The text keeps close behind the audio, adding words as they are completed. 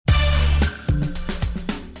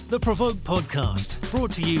The Provoke Podcast,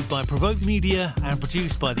 brought to you by Provoke Media and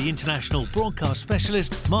produced by the international broadcast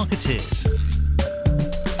specialist Marketeers.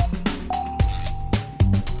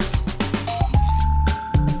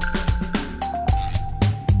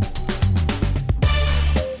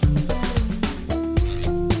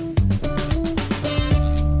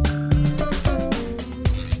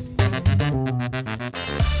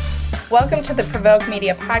 Welcome to the Provoke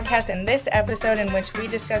Media Podcast, in this episode in which we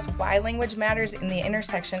discuss why language matters in the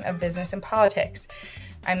intersection of business and politics.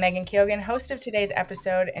 I'm Megan Keogan, host of today's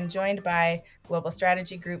episode, and joined by Global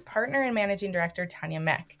Strategy Group Partner and Managing Director Tanya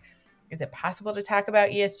Meck. Is it possible to talk about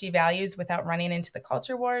ESG values without running into the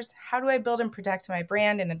culture wars? How do I build and protect my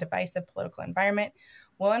brand in a divisive political environment?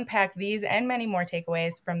 We'll unpack these and many more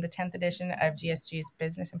takeaways from the 10th edition of GSG's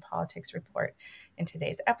Business and Politics Report in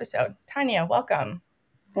today's episode. Tanya, welcome.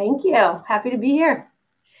 Thank you. Happy to be here.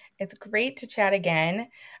 It's great to chat again.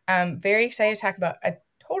 Very excited to talk about a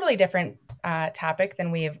totally different topic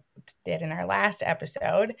than we did in our last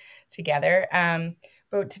episode together.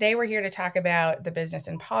 But today we're here to talk about the Business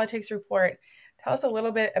and Politics Report. Tell us a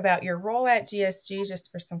little bit about your role at GSG, just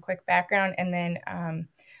for some quick background, and then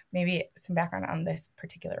maybe some background on this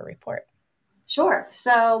particular report. Sure.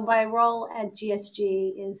 So my role at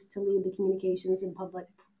GSG is to lead the communications and public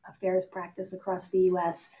affairs practice across the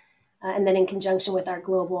U.S., and then in conjunction with our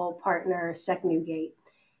global partner, Sec Newgate.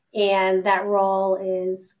 And that role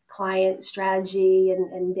is client strategy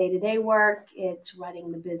and day-to-day work. It's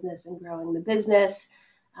running the business and growing the business.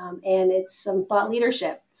 And it's some thought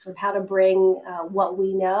leadership, sort of how to bring what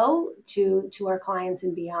we know to our clients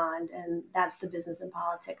and beyond. And that's the Business and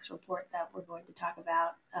Politics Report that we're going to talk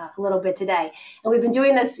about a little bit today. And we've been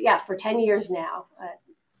doing this, for 10 years now.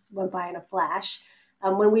 Went by in a flash.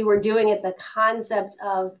 When we were doing it, the concept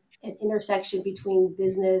of an intersection between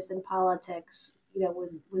business and politics,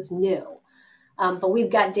 was new. But we've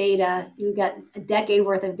got data. We've got a decade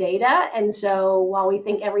worth of data, and so while we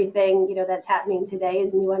think everything that's happening today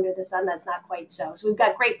is new under the sun, that's not quite so. So we've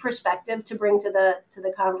got great perspective to bring to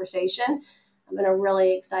the conversation. I'm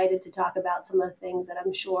really excited to talk about some of the things that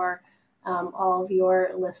I'm sure all of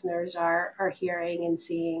your listeners are hearing and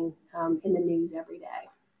seeing in the news every day.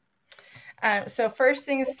 So first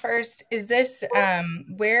things first, is this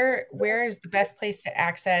where is the best place to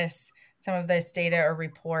access some of this data or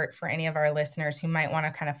report for any of our listeners who might want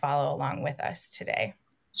to kind of follow along with us today?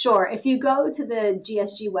 Sure. If you go to the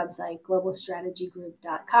GSG website,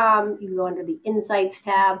 globalstrategygroup.com, you can go under the Insights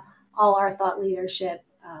tab. All our thought leadership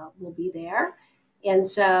will be there. And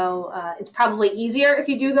so it's probably easier if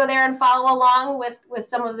you do go there and follow along with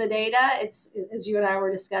some of the data. It's, as you and I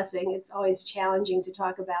were discussing, it's always challenging to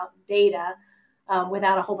talk about data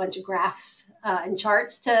without a whole bunch of graphs and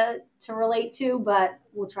charts to relate to, but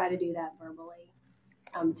we'll try to do that verbally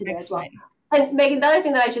today as well. And Megan, the other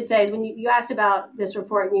thing that I should say is when you asked about this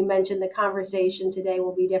report and you mentioned the conversation today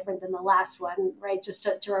will be different than the last one, right? Just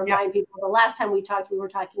to remind people, the last time we talked, we were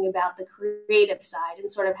talking about the creative side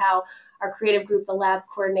and sort of how our creative group, the lab,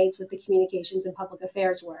 coordinates with the communications and public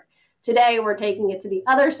affairs work. Today, we're taking it to the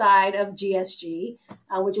other side of GSG,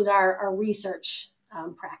 which is our research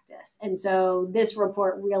practice. And so this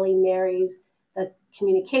report really marries the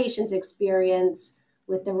communications experience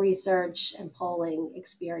with the research and polling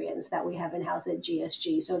experience that we have in-house at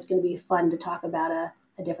GSG. So it's going to be fun to talk about a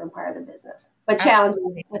different part of the business, but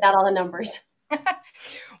challenging without all the numbers.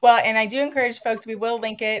 Well, and I do encourage folks, we will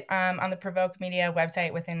link it on the Provoke Media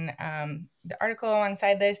website within the article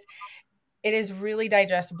alongside this. It is really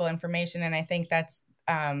digestible information. And I think that's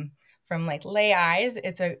from lay eyes,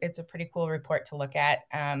 it's a pretty cool report to look at,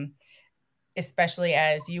 especially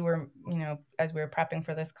as you were, as we were prepping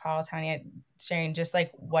for this call, Tanya, sharing just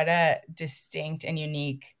what a distinct and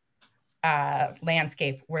unique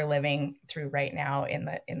landscape we're living through right now in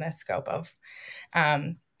the scope of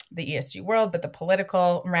the ESG world, but the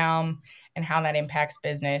political realm and how that impacts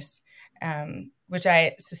business, which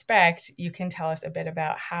I suspect you can tell us a bit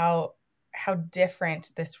about how different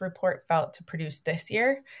this report felt to produce this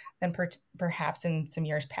year than perhaps in some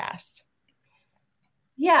years past.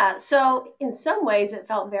 Yeah, so in some ways it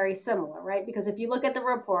felt very similar, right? Because if you look at the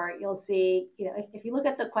report, you'll see, if you look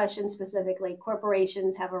at the question specifically,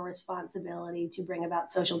 corporations have a responsibility to bring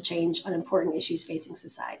about social change on important issues facing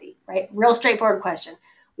society, right? Real straightforward question.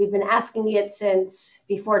 We've been asking it since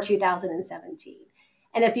before 2017.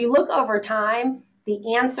 And if you look over time,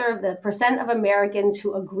 the answer, the percent of Americans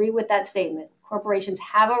who agree with that statement, corporations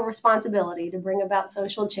have a responsibility to bring about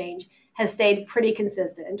social change, has stayed pretty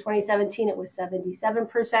consistent. In 2017, it was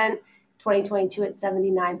 77%. 2022, it's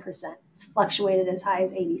 79%. It's fluctuated as high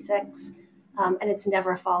as 86, and it's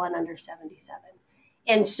never fallen under 77.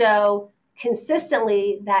 And so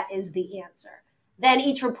consistently, that is the answer. Then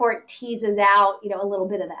each report teases out, a little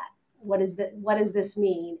bit of that. What does this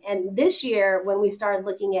mean? And this year, when we started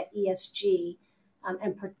looking at ESG,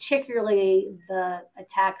 and particularly the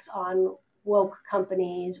attacks on woke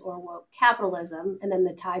companies or woke capitalism, and then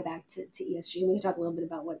the tie back to ESG, and we can talk a little bit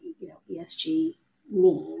about what ESG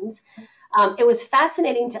means. It was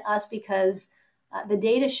fascinating to us because the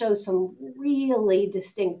data shows some really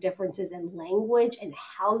distinct differences in language and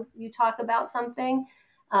how you talk about something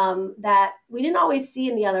that we didn't always see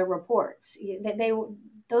in the other reports.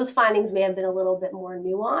 Those findings may have been a little bit more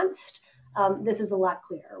nuanced. This is a lot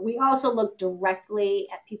clearer. We also look directly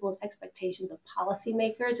at people's expectations of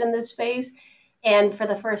policymakers in this space. And for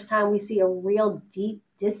the first time, we see a real deep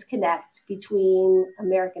disconnect between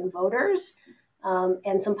American voters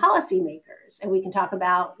and some policymakers. And we can talk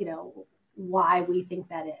about, why we think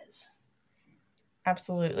that is.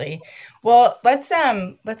 Absolutely. Well, let's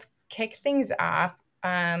kick things off.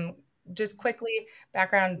 Just quickly,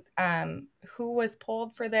 background, who was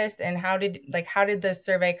polled for this and how did the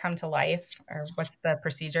survey come to life, or what's the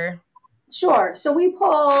procedure? Sure. So we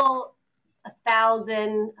poll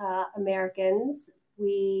 1,000 Americans.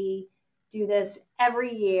 We do this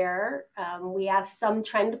every year. We ask some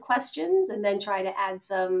trend questions and then try to add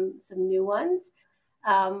some new ones.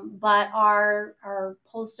 But our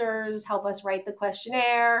pollsters help us write the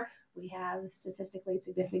questionnaire. We have statistically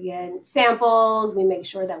significant samples. We make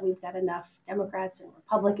sure that we've got enough Democrats and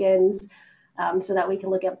Republicans so that we can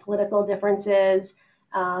look at political differences.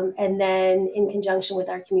 And then in conjunction with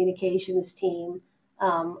our communications team,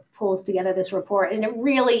 pulls together this report. And it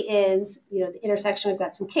really is, the intersection. We've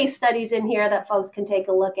got some case studies in here that folks can take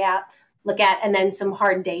a look at, and then some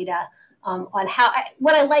hard data on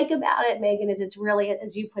what I like about it, Megan, is it's really,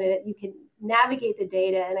 as you put it, you can navigate the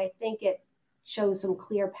data. And I think it shows some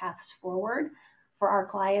clear paths forward for our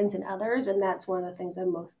clients and others. And that's one of the things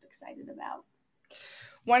I'm most excited about.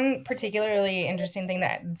 One particularly interesting thing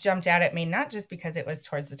that jumped out at me, not just because it was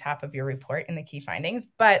towards the top of your report in the key findings,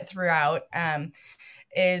 but throughout,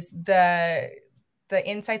 is the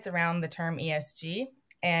insights around the term ESG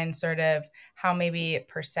and sort of how maybe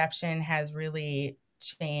perception has really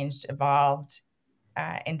changed, evolved,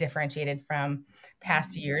 and differentiated from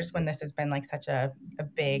past years when this has been like such a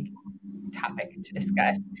big topic to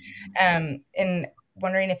discuss. And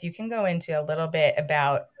wondering if you can go into a little bit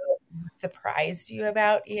about what surprised you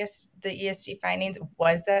about the ESG findings.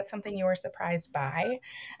 Was that something you were surprised by?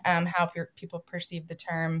 How people perceive the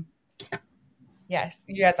term? Yes,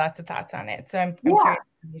 you had lots of thoughts on it. So I'm curious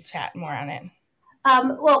to chat more on it.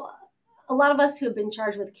 Well, a lot of us who have been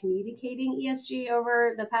charged with communicating ESG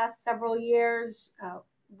over the past several years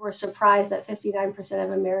were surprised that 59%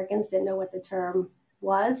 of Americans didn't know what the term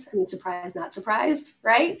was. I mean, surprised, not surprised,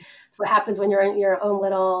 right? That's what happens when you're in your own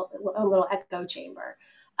little echo chamber.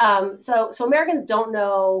 So Americans don't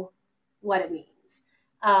know what it means.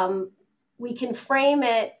 We can frame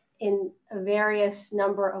it in a various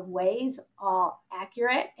number of ways, all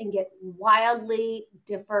accurate, and get wildly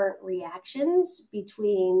different reactions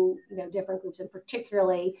between different groups, and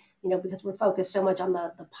particularly because we're focused so much on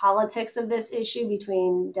the politics of this issue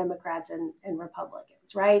between Democrats and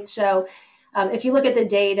Republicans, right? So if you look at the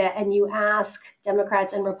data and you ask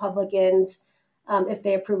Democrats and Republicans if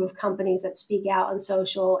they approve of companies that speak out on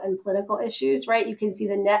social and political issues, right? You can see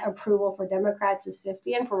the net approval for Democrats is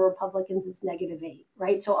 50 and for Republicans it's -8,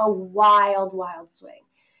 right? So a wild swing.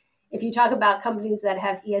 If you talk about companies that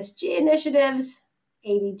have ESG initiatives,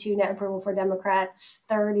 82 net approval for Democrats,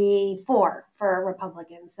 34 for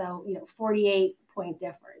Republicans. So, 48-point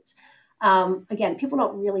difference. Again, people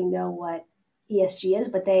don't really know what ESG is,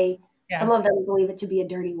 but some of them believe it to be a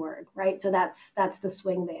dirty word, right? So that's the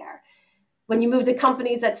swing there. When you move to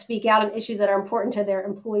companies that speak out on issues that are important to their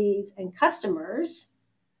employees and customers,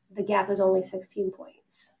 the gap is only 16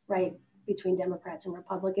 points, right, between Democrats and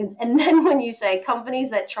Republicans. And then when you say companies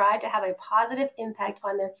that try to have a positive impact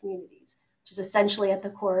on their communities, which is essentially at the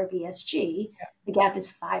core of ESG, the gap is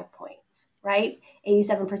 5 points, right?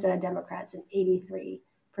 87% of Democrats and 83%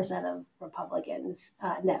 of Republicans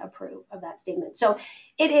net approve of that statement. So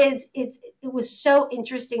it was so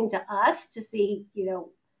interesting to us to see,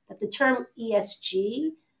 that the term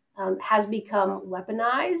ESG has become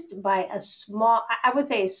weaponized by a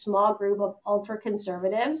small group of ultra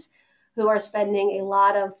conservatives who are spending a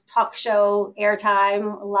lot of talk show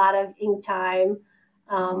airtime, a lot of ink time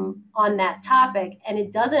on that topic. And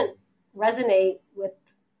it doesn't resonate with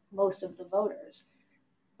most of the voters.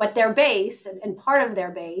 But their base and part of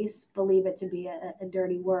their base believe it to be a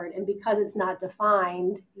dirty word. And because it's not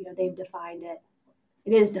defined, they've defined it.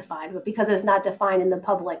 It is defined, but because it's not defined in the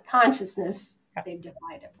public consciousness, they've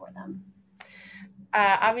defined it for them.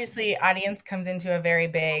 Obviously, audience comes into a very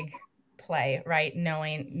big play, right?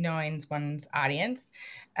 Knowing one's audience.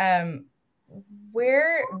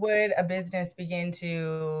 Where would a business begin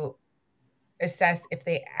to assess if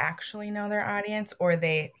they actually know their audience, or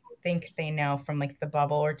they think they know from like the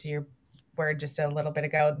bubble, or to your word just a little bit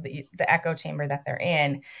ago, the echo chamber that they're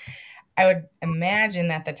in? I would imagine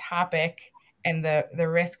that the topic and the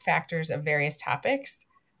risk factors of various topics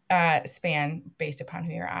span based upon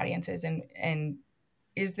who your audience is. And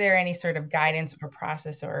is there any sort of guidance or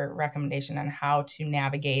process or recommendation on how to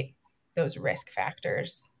navigate those risk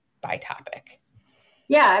factors by topic?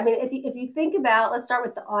 Yeah, I mean, if you think about, let's start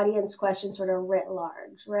with the audience question sort of writ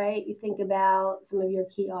large, right? You think about some of your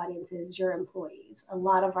key audiences, your employees. A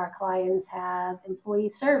lot of our clients have employee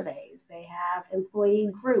surveys. They have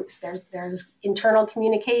employee groups. There's internal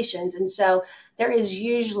communications. And so there is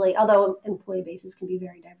usually, although employee bases can be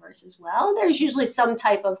very diverse as well, there's usually some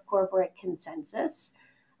type of corporate consensus.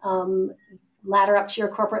 Ladder up to your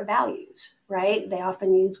corporate values, right? They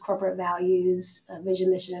often use corporate values,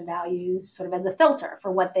 vision, mission, and values sort of as a filter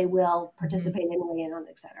for what they will participate in, weigh in on,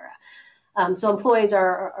 et cetera. So employees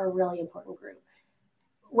are a really important group.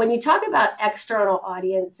 When you talk about external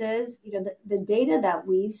audiences, the data that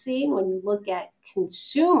we've seen when you look at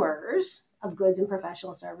consumers of goods and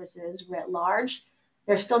professional services writ large,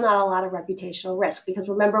 there's still not a lot of reputational risk, because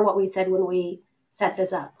remember what we said when we set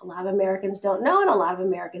this up. A lot of Americans don't know, and a lot of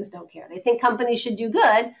Americans don't care. They think companies should do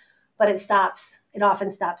good, but it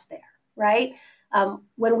often stops there, right?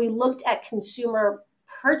 When we looked at consumer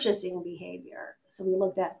purchasing behavior, so we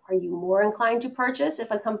looked at, are you more inclined to purchase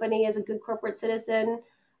if a company is a good corporate citizen?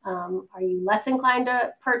 Are you less inclined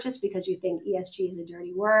to purchase because you think ESG is a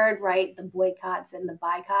dirty word, right? The boycotts and the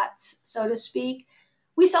boycotts, so to speak.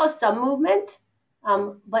 We saw some movement,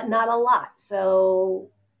 but not a lot. So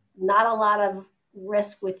not a lot of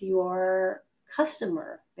risk with your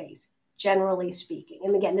customer base, generally speaking.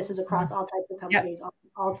 And again, this is across all types of companies,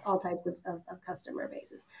 all types of customer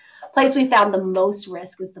bases. Place we found the most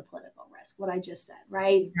risk is the political risk, what I just said,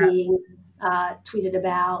 right? Being tweeted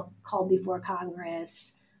about, called before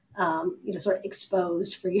Congress, sort of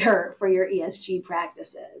exposed for your ESG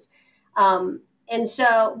practices. And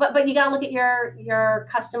so, but you got to look at your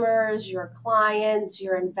customers, your clients,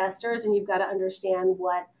 your investors, and you've got to understand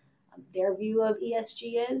what their view of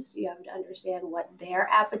ESG is. You have to understand what their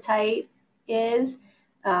appetite is.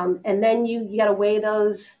 And then you got to weigh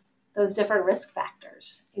those different risk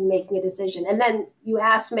factors in making a decision. And then you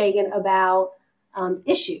asked Megan about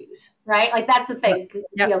issues, right? Like that's the thing.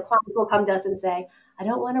 Yep. Clients will come to us and say, I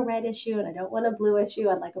don't want a red issue and I don't want a blue issue.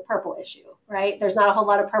 I'd like a purple issue, right? There's not a whole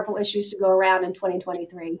lot of purple issues to go around in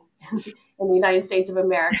 2023 in the United States of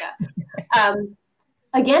America.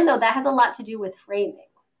 Again, though, that has a lot to do with framing,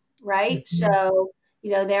 right? Mm-hmm. So,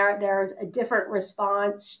 there's a different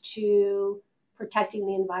response to protecting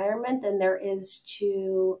the environment than there is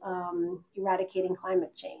to eradicating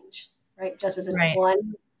climate change, right? Just as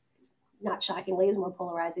one, not shockingly, is more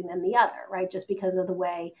polarizing than the other, right? Just because of the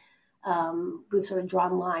way we've sort of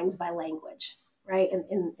drawn lines by language, right,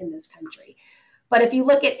 in this country. But if you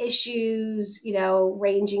look at issues,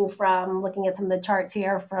 ranging from, looking at some of the charts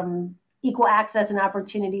here, from equal access and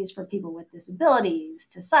opportunities for people with disabilities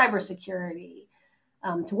to cybersecurity,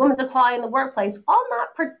 to women's equality in the workplace, all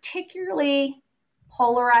not particularly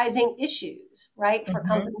polarizing issues, right, for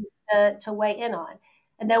companies to weigh in on.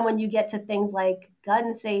 And then when you get to things like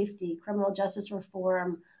gun safety, criminal justice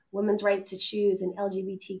reform, women's rights to choose, and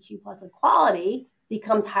LGBTQ plus equality,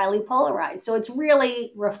 becomes highly polarized. So it's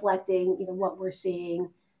really reflecting, what we're seeing,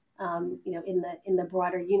 in the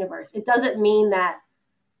broader universe. It doesn't mean that,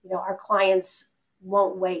 our clients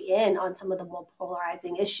won't weigh in on some of the more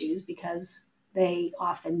polarizing issues, because they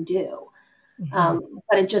often do.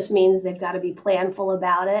 But it just means they've got to be planful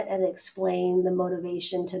about it and explain the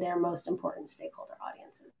motivation to their most important stakeholder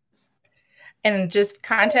audiences. And just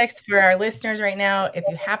context for our listeners right now, if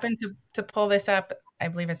you happen to pull this up, I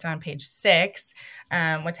believe it's on page 6,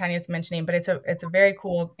 what Tanya's mentioning, but it's a very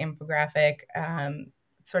cool infographic,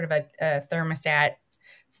 sort of a thermostat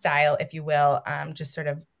style, if you will, just sort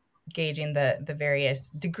of gauging the various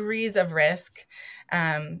degrees of risk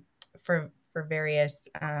for various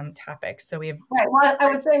topics. So we have Well, I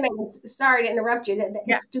would say, Megan, sorry to interrupt you.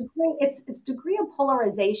 It's degree of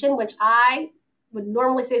polarization, which I would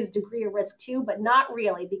normally say is a degree of risk too, but not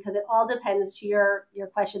really, because it all depends, to your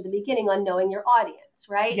question at the beginning, on knowing your audience,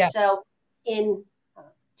 right? Yeah. So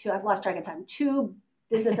I've lost track of time, 2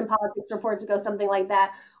 business and politics reports ago, something like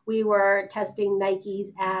that, we were testing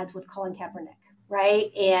Nike's ads with Colin Kaepernick,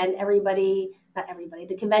 right? And everybody not everybody,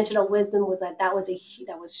 the conventional wisdom was that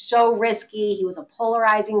was so risky. He was a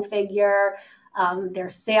polarizing figure. Their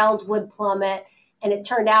sales would plummet. And it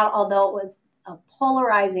turned out, although it was a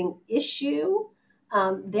polarizing issue,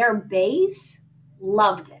 their base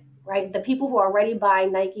loved it, right? The people who are already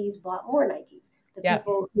buying Nikes bought more Nikes. The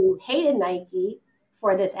people who hated Nike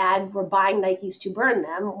for this ad were buying Nikes to burn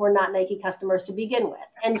them, were not Nike customers to begin with.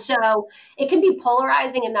 And so it can be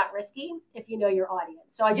polarizing and not risky if you know your audience.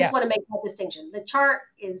 So I just want to make that distinction. The chart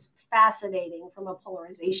is fascinating from a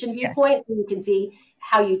polarization viewpoint. So you can see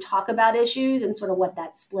how you talk about issues and sort of what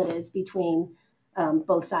that split is between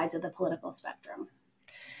both sides of the political spectrum.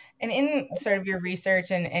 And in sort of your research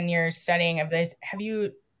and your studying of this, have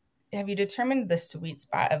you determined the sweet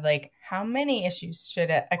spot of like how many issues should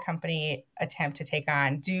a company attempt to take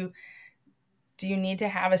on? Do you need to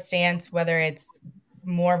have a stance, whether it's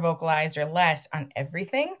more vocalized or less, on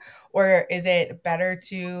everything? Or is it better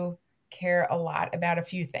to care a lot about a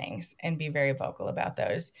few things and be very vocal about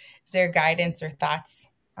those? Is there guidance or thoughts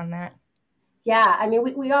on that? Yeah, I mean,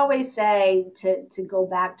 we always say to go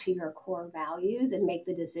back to your core values and make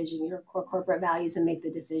the decision, your core corporate values, and make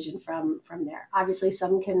the decision from there. Obviously,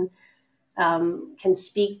 some can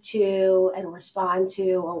speak to and respond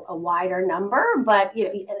to a wider number, but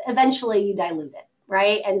eventually you dilute it,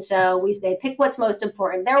 right? And so we say pick what's most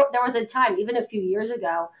important. There was a time, even a few years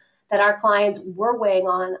ago, that our clients were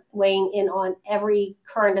weighing in on every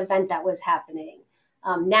current event that was happening,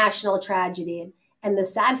 national tragedy, and the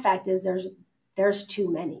sad fact is there's too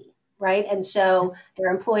many, right? And so their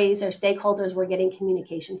employees, their stakeholders were getting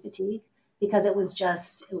communication fatigue because it was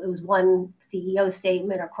one CEO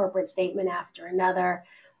statement or corporate statement after another.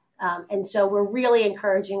 And so we're really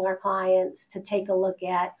encouraging our clients to take a look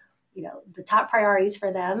at, the top priorities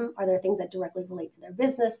for them. Are there things that directly relate to their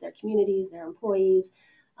business, their communities, their employees?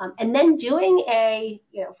 And then doing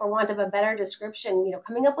for want of a better description,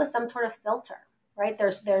 coming up with some sort of filter, right?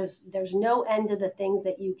 There's no end to the things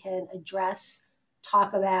that you can address,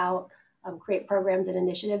 talk about, create programs and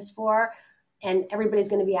initiatives for. And everybody's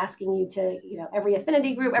going to be asking you to, every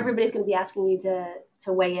affinity group, everybody's going to be asking you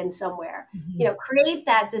to weigh in somewhere. Mm-hmm. Create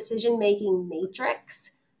that decision-making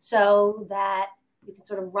matrix so that you can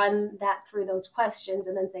sort of run that through those questions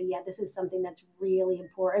and then say, yeah, this is something that's really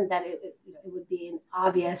important, that it would be an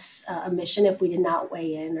obvious omission if we did not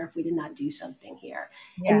weigh in or if we did not do something here.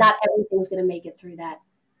 Yeah. And not everything's going to make it through that.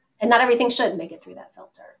 And not everything should make it through that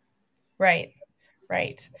filter. Right.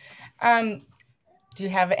 Do you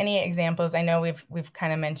have any examples? I know we've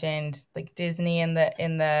kind of mentioned like Disney in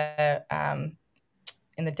the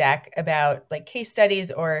deck about like case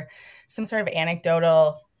studies or some sort of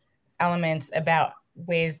anecdotal elements about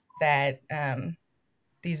ways that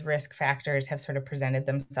these risk factors have sort of presented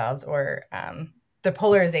themselves, or the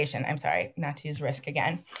polarization. I'm sorry, not to use risk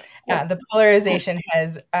again. The polarization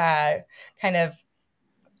has kind of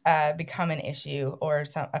become an issue or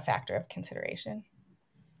a factor of consideration.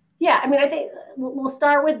 Yeah, I mean, I think we'll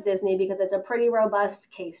start with Disney because it's a pretty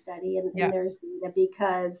robust case study, and there's data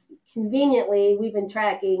because conveniently we've been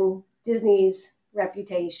tracking Disney's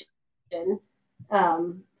reputation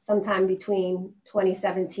sometime between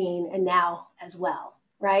 2017 and now as well,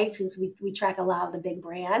 right? We track a lot of the big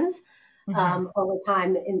brands over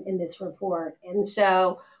time in this report, and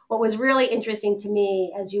so what was really interesting to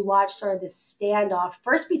me as you watch sort of this standoff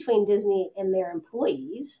first between Disney and their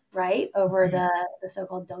employees, right, over the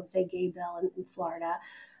so-called Don't Say Gay bill in Florida,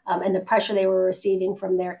 and the pressure they were receiving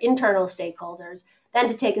from their internal stakeholders, then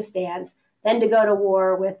to take a stance, then to go to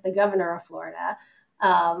war with the governor of Florida,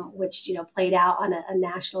 which played out on a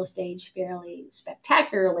national stage fairly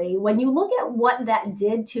spectacularly. When you look at what that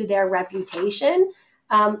did to their reputation,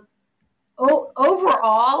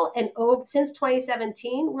 overall, and since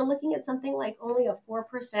 2017, we're looking at something like only a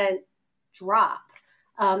 4% drop.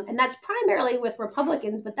 And that's primarily with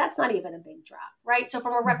Republicans, but that's not even a big drop, right? So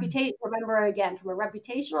from a from a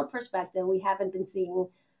reputational perspective, we haven't been seeing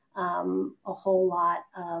a whole lot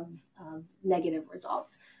of negative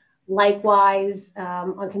results. Likewise,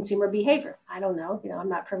 on consumer behavior. I don't know, I'm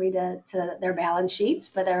not privy to their balance sheets,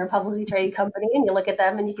 but they're a publicly traded company, and you look at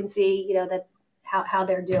them and you can see, that how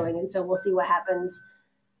they're doing. And so we'll see what happens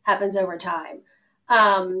over time.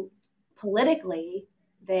 Politically,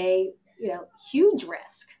 they, huge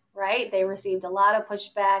risk, right? They received a lot of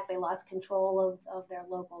pushback. They lost control of their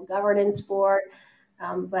local governance board.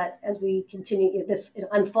 But as we continue, it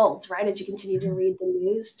unfolds, right? As you continue to read the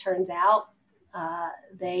news, turns out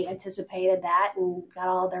they anticipated that and got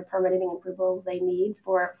all their permitting approvals they need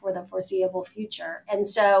for the foreseeable future. And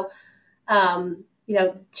so,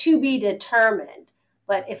 to be determined.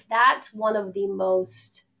 But if that's one of the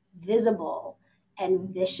most visible and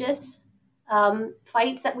vicious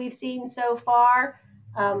fights that we've seen so far,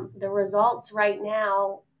 the results right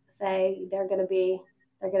now say they're going to be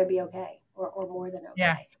okay, or more than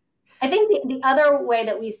Yeah. okay. I think the other way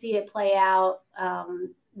that we see it play out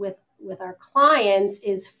with our clients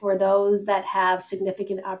is for those that have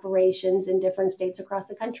significant operations in different states across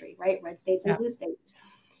the country, right? Red states and Yeah. blue states.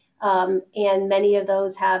 And many of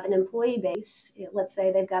those have an employee base. Let's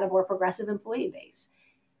say they've got a more progressive employee base.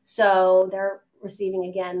 So they're receiving,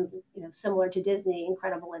 again, similar to Disney,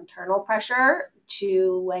 incredible internal pressure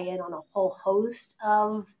to weigh in on a whole host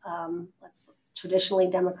of traditionally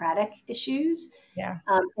democratic issues. Yeah.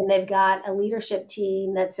 And they've got a leadership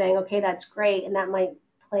team that's saying, okay, that's great. And that might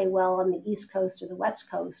play well on the East Coast or the West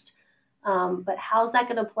Coast. But how's that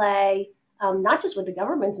going to play, not just with the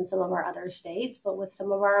governments in some of our other states, but with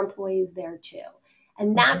some of our employees there too?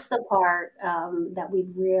 And that's the part that we've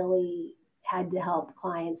really had to help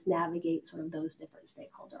clients navigate sort of those different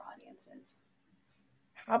stakeholder audiences.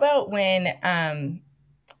 How about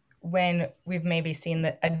when we've maybe seen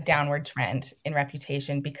a downward trend in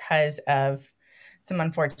reputation because of some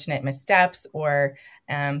unfortunate missteps or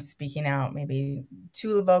speaking out maybe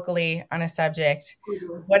too vocally on a subject?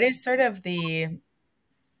 Mm-hmm. What is sort of the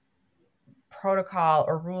protocol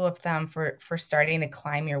or rule of thumb for starting to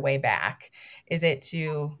climb your way back? Is it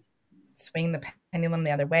to swing the pendulum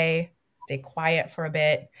the other way, stay quiet for a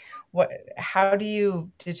bit? How do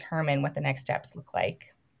you determine what the next steps look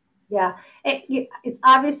like? Yeah, it's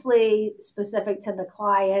obviously specific to the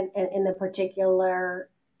client and in the particular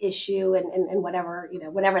issue and whatever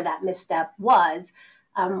that misstep was.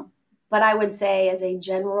 But I would say, as a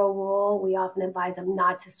general rule, we often advise them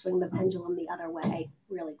not to swing the pendulum the other way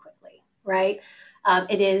really quickly, right?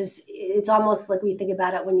 It's almost like we think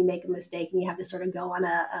about it when you make a mistake and you have to sort of go on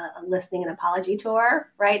a listening and apology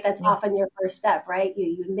tour, right? That's often your first step, right?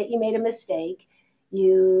 You admit you made a mistake.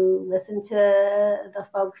 You listen to the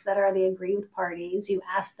folks that are the aggrieved parties. You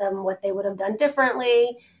ask them what they would have done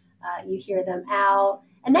differently. You hear them out.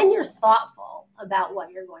 And then you're thoughtful about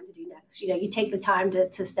what you're going to do next. You take the time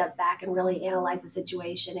to step back and really analyze the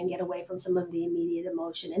situation and get away from some of the immediate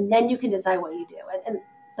emotion. And then you can decide what you do. And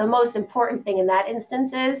the most important thing in that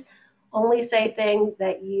instance is only say things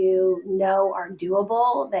that you know are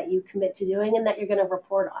doable, that you commit to doing, and that you're going to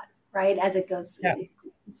report on, right? As it goes. Yeah.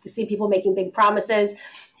 You see people making big promises,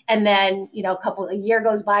 and then a year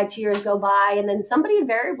goes by, 2 years go by, and then somebody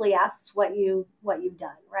invariably asks what you've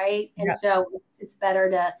done, right? And so it's better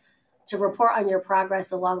to report on your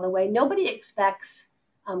progress along the way. Nobody expects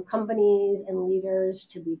companies and leaders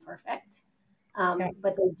to be perfect,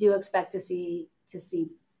 but they do expect to see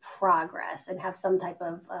progress and have some type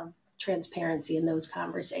of transparency in those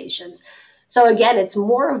conversations. So again, it's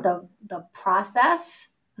more of the process.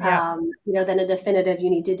 Than a definitive, you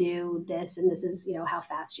need to do this, and this is, how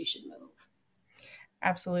fast you should move.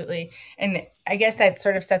 Absolutely. And I guess that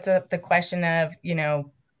sort of sets up the question of,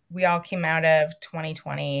 we all came out of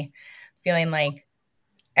 2020 feeling like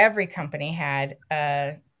every company had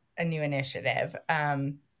a new initiative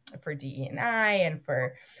for DE&I and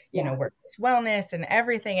for, workplace wellness and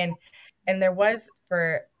everything. And there was,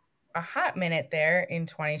 for a hot minute there in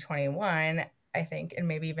 2021, I think, and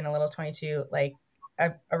maybe even a little 22, like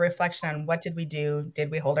a reflection on what did we do? Did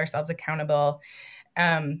we hold ourselves accountable?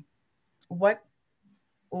 What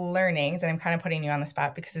learnings, and I'm kind of putting you on the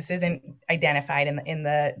spot because this isn't identified in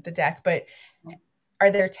the deck, but are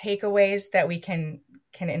there takeaways that we can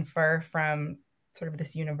infer from sort of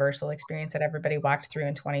this universal experience that everybody walked through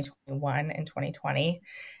in 2021 and 2020,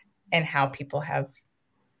 and how people have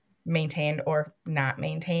maintained or not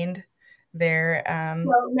maintained their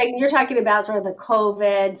Well, Megan, you're talking about sort of the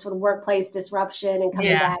COVID sort of workplace disruption and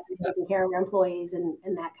coming back and taking care of our employees and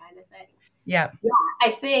that kind of thing. Yeah,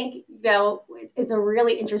 I think it's a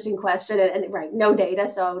really interesting question, and right, no data.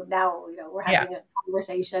 So now we're having a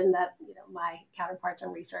conversation that my counterparts in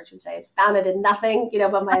research would say is founded in nothing,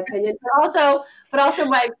 but my opinion, but also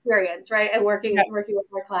my experience, right, and working with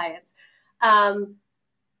our clients.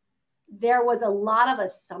 There was a lot of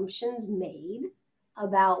assumptions made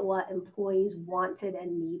about what employees wanted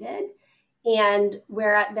and needed, and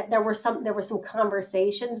where there were some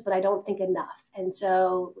conversations, but I don't think enough. And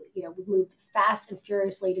so we moved fast and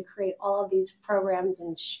furiously to create all of these programs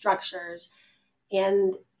and structures,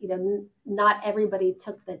 and not everybody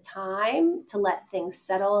took the time to let things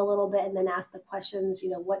settle a little bit and then ask the questions.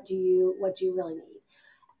 What do you really need?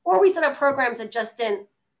 Or we set up programs that just didn't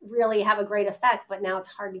really have a great effect, but now it's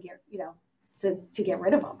hard to get to get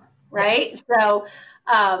rid of them, right? So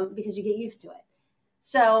because you get used to it.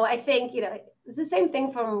 So I think, it's the same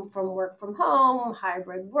thing from work from home,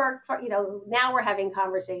 hybrid work. Now we're having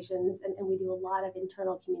conversations and we do a lot of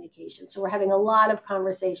internal communication. So we're having a lot of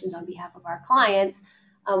conversations on behalf of our clients.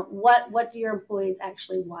 What do your employees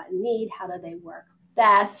actually want and need? How do they work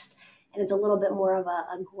best? And it's a little bit more of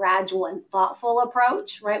a gradual and thoughtful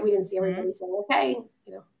approach, right? We didn't see everybody saying, okay,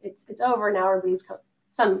 it's over now. Everybody's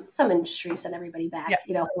some industries send everybody back,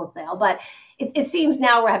 wholesale. But it seems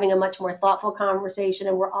now we're having a much more thoughtful conversation,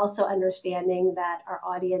 and we're also understanding that our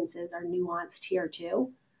audiences are nuanced here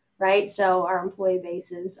too, right? So our employee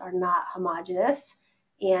bases are not homogenous,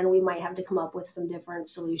 and we might have to come up with some different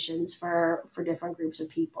solutions for different groups of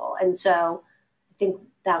people. And so I think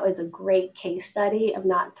that was a great case study of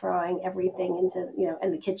not throwing everything into,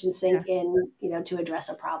 in the kitchen sink to address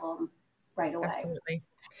a problem right away. Absolutely.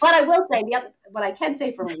 But I will say what I can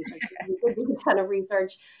say from research, we did a ton of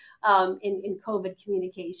research in COVID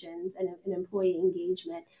communications and in employee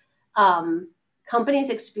engagement. Companies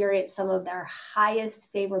experience some of their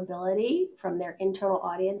highest favorability from their internal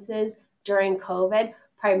audiences during COVID,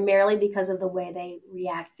 primarily because of the way they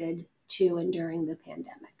reacted to and during the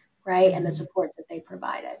pandemic, right? Mm-hmm. And the supports that they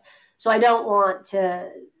provided. So I don't want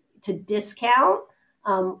to discount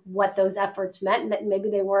what those efforts meant, and that maybe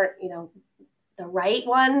they weren't, the right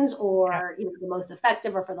ones or the most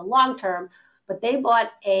effective or for the long term, but they bought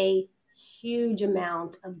a huge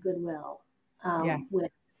amount of goodwill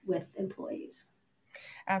with employees.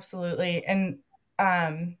 Absolutely. And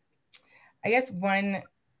I guess one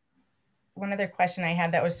other question I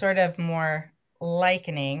had that was sort of more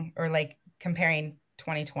likening or like comparing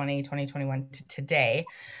 2020, 2021 to today.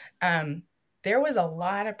 There was a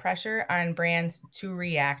lot of pressure on brands to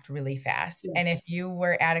react really fast. Yeah. And if you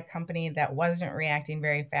were at a company that wasn't reacting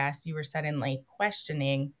very fast, you were suddenly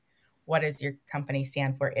questioning, what does your company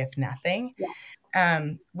stand for, if nothing?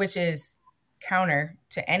 Yes. Which is counter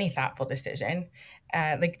to any thoughtful decision.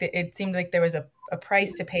 It seems like there was a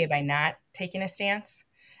price to pay by not taking a stance.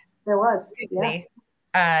 There was, quickly,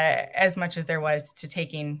 as much as there was to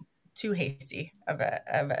taking too hasty of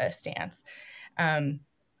a stance.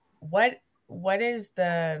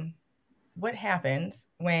 What happens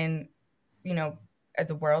when, as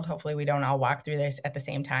a world, hopefully we don't all walk through this at the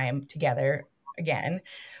same time together again,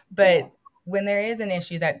 but when there is an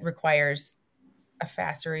issue that requires a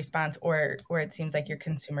faster response or it seems like your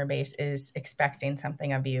consumer base is expecting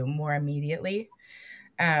something of you more immediately,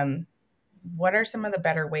 what are some of the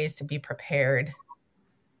better ways to be prepared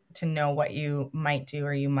to know what you might do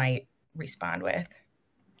or you might respond with?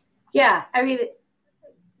 Yeah, I mean,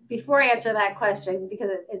 before I answer that question, because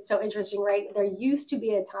it's so interesting, right? There used to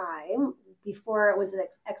be a time before it was an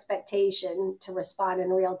expectation to respond in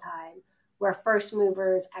real time where first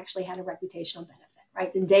movers actually had a reputational benefit,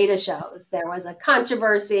 right? The data shows there was a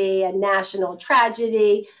controversy, a national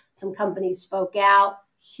tragedy, some companies spoke out,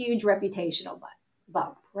 huge reputational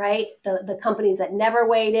bump, right? The companies that never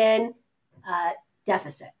weighed in,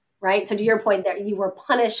 deficit, right? So to your point there, you were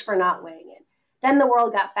punished for not weighing in. Then the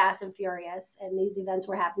world got fast and furious, and these events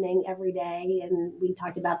were happening every day. And we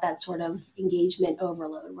talked about that sort of engagement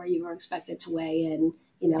overload where you were expected to weigh in,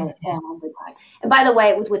 all the time. And by the way,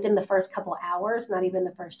 it was within the first couple hours, not even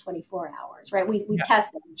the first 24 hours, right? We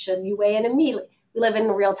tested, should you weigh in immediately? We live in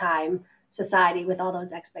a real-time society with all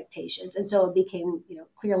those expectations. And so it became,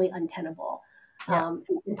 clearly untenable and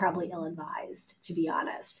probably ill-advised, to be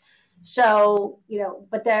honest. So,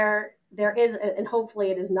 but there is, and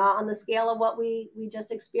hopefully it is not on the scale of what we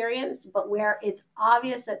just experienced, but where it's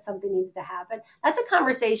obvious that something needs to happen. That's a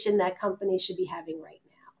conversation that companies should be having right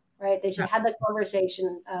now, right? They should have the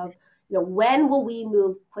conversation of, when will we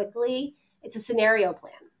move quickly? It's a scenario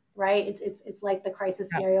plan, right? It's like the crisis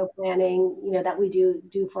scenario planning, that we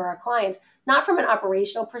do for our clients, not from an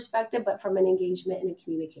operational perspective, but from an engagement and a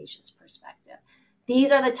communications perspective.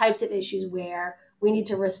 These are the types of issues where we need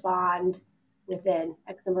to respond within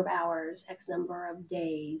X number of hours, X number of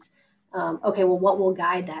days. Okay, well, what will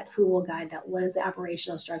guide that? Who will guide that? What does the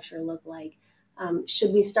operational structure look like?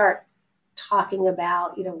 Should we start talking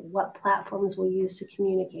about, what platforms we'll use to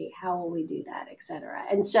communicate? How will we do that, et cetera?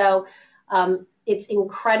 And so it's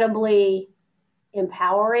incredibly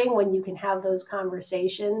empowering when you can have those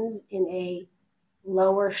conversations in a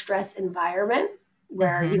lower stress environment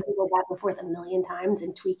where you can go back and forth a million times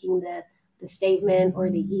and tweaking the statement or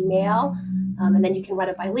the email, and then you can run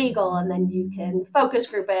it by legal, and then you can focus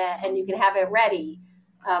group it, and you can have it ready,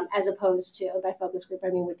 as opposed to, by focus group, I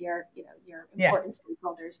mean with your important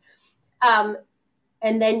stakeholders.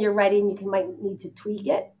 And then you're ready, and might need to tweak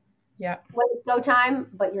it when it's go time,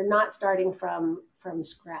 but you're not starting from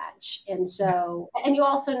scratch. And so, and you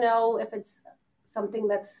also know if it's something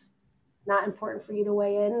that's not important for you to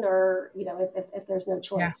weigh in, or, if there's no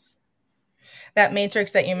choice. That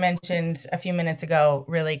matrix that you mentioned a few minutes ago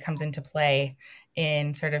really comes into play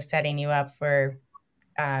in sort of setting you up for,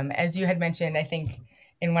 as you had mentioned, I think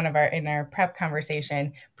in our prep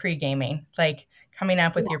conversation, pre-gaming, like coming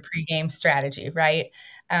up with your pre-game strategy, right?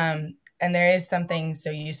 And there is something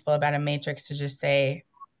so useful about a matrix to just say,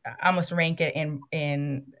 almost rank it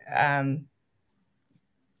in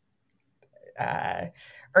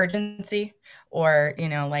urgency, or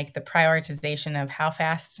like the prioritization of how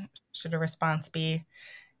fast should a response be.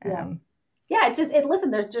 It's just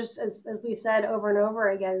listen, there's just, as we've said over and over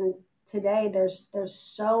again today, there's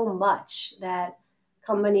so much that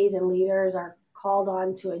companies and leaders are called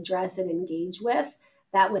on to address and engage with,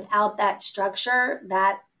 that without that structure,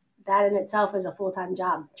 that in itself is a full-time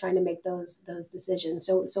job, trying to make those decisions.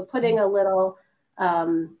 So putting a little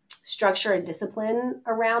structure and discipline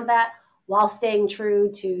around that, while staying true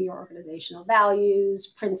to your organizational values,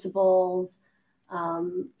 principles,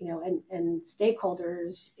 and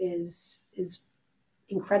stakeholders is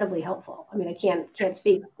incredibly helpful. I mean, I can't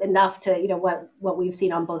speak enough to, what we've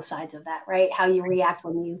seen on both sides of that, right? How you react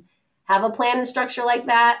when you have a plan and structure like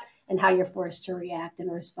that, and how you're forced to react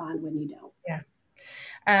and respond when you don't. Yeah.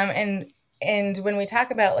 And when we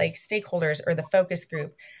talk about like stakeholders or the focus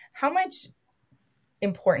group, how much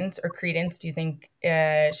importance or credence do you think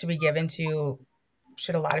should be given to,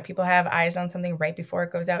 should a lot of people have eyes on something right before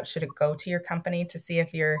it goes out? Should it go to your company to see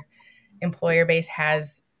if your employer base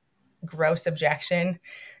has gross objection?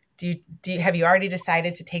 Have you already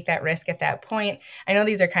decided to take that risk at that point? I know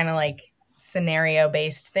these are kind of like scenario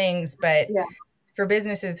based things, but for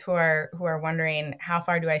businesses who are wondering, how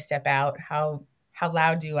far do I step out? How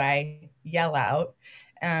loud do I yell out?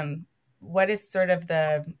 What is sort of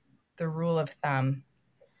the rule of thumb?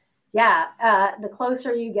 The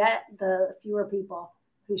closer you get, the fewer people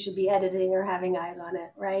who should be editing or having eyes on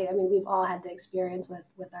it, right? I mean, we've all had the experience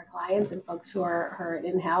with our clients and folks who are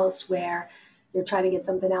in-house, where you're trying to get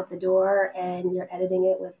something out the door and you're editing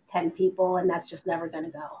it with 10 people, and that's just never going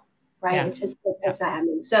to go, right? Yeah. It's not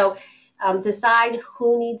happening. So decide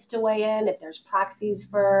who needs to weigh in, if there's proxies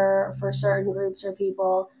for certain groups or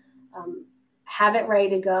people. Have it ready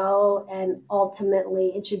to go, and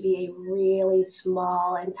ultimately it should be a really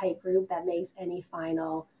small and tight group that makes any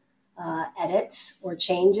final edits or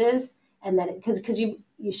changes. And then because you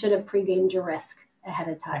should have pre-gamed your risk ahead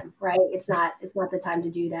of time, right? It's not the time to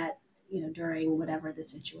do that, during whatever the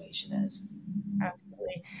situation is.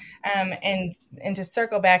 Absolutely. And to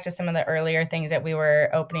circle back to some of the earlier things that we were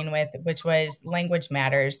opening with, which was language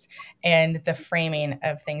matters and the framing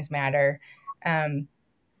of things matter.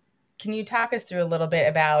 Can you talk us through a little bit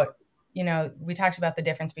about, we talked about the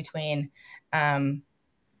difference between,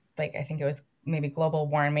 like, I think it was maybe global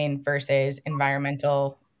warming versus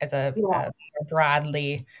environmental as a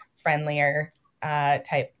broadly friendlier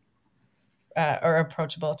type or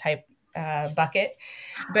approachable type bucket.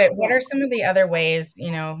 But what are some of the other ways,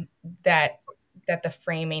 that the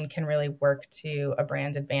framing can really work to a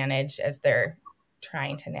brand's advantage as they're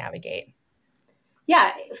trying to navigate?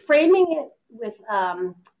 Yeah, framing it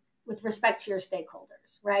with respect to your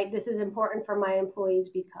stakeholders, right? This is important for my employees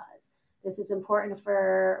because this is important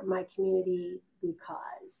for my community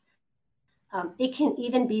because it can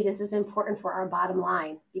even be, this is important for our bottom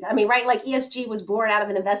line. I mean, right? Like ESG was born out of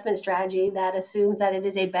an investment strategy that assumes that it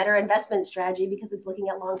is a better investment strategy because it's looking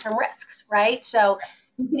at long-term risks, right? So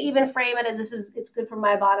you can even frame it as it's good for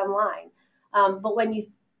my bottom line. But when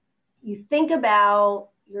you think about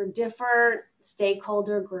your different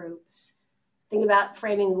stakeholder groups, think about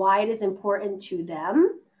framing why it is important to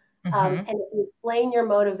them. And if you explain your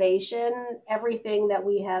motivation, everything that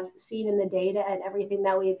we have seen in the data and everything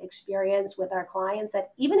that we've experienced with our clients,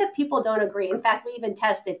 that even if people don't agree, in fact, we even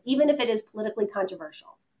tested, even if it is politically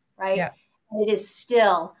controversial, right? Yeah. And it is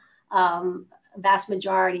still, vast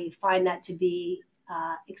majority find that to be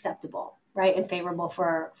acceptable, right? And favorable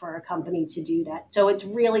for a company to do that. So it's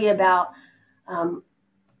really about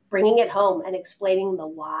bringing it home and explaining the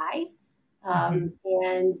why.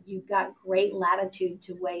 And you've got great latitude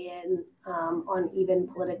to weigh in on even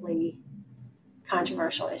politically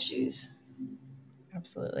controversial issues.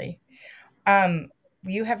 Absolutely.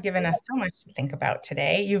 You have given us so much to think about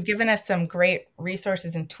today. You've given us some great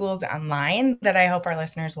resources and tools online that I hope our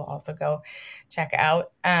listeners will also go check out.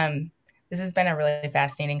 This has been a really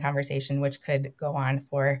fascinating conversation, which could go on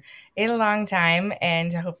for a long time.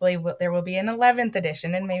 And hopefully there will be an 11th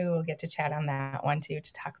edition, and maybe we'll get to chat on that one too,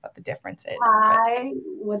 to talk about the differences. I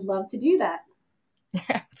would love to do that.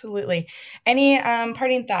 Absolutely. Any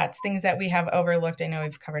parting thoughts, things that we have overlooked? I know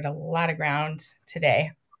we've covered a lot of ground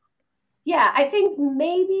today. Yeah, I think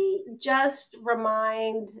maybe just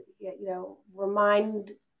remind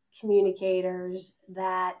communicators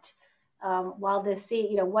that while there's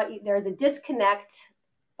a disconnect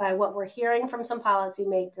by what we're hearing from some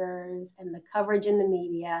policymakers and the coverage in the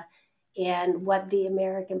media and what the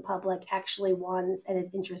American public actually wants and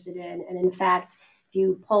is interested in. And in fact, if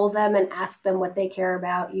you poll them and ask them what they care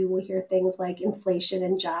about, you will hear things like inflation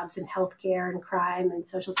and jobs and healthcare and crime and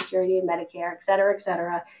Social Security and Medicare, et cetera, et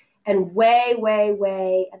cetera. And way, way,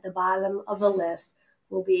 way at the bottom of the list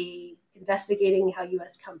will be investigating how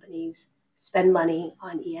U.S. companies spend money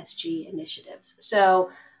on ESG initiatives.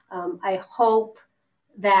 So I hope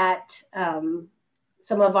that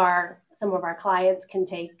some of our clients can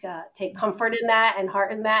take comfort in that and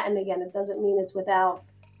heart in that. And again, it doesn't mean it's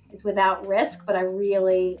without risk, but I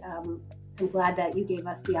really am glad that you gave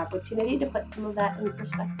us the opportunity to put some of that in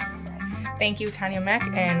perspective today. Thank you, Tanya Meck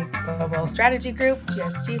and Global Strategy Group,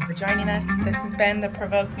 GSG, for joining us. This has been the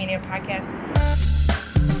Provoke Media Podcast.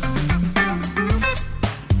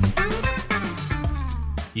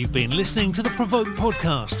 You've been listening to the Provoke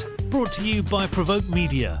Podcast, brought to you by Provoke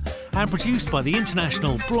Media and produced by the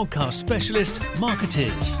international broadcast specialist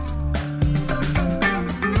Marketeers.